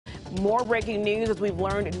More breaking news as we've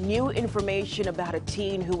learned new information about a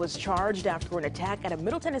teen who was charged after an attack at a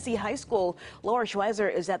Middle Tennessee high school. Laura Schweizer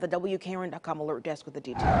is at the WKRN.com alert desk with the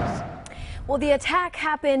details. Well, the attack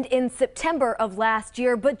happened in September of last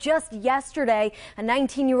year, but just yesterday, a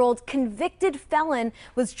 19-year-old convicted felon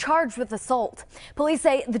was charged with assault. Police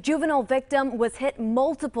say the juvenile victim was hit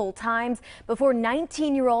multiple times before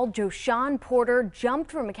 19-year-old Joshawn Porter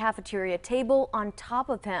jumped from a cafeteria table on top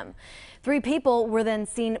of him. 3 people were then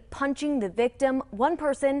seen punching the victim. One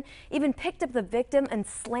person even picked up the victim and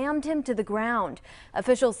slammed him to the ground.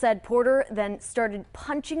 Officials said Porter then started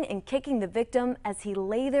punching and kicking the victim as he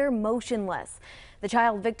lay there motionless. The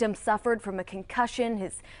child victim suffered from a concussion.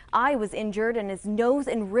 His eye was injured and his nose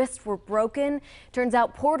and wrist were broken. Turns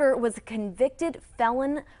out Porter was a convicted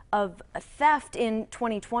felon of theft in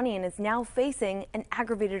 2020 and is now facing an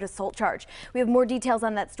aggravated assault charge. We have more details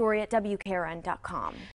on that story at WKRN.com.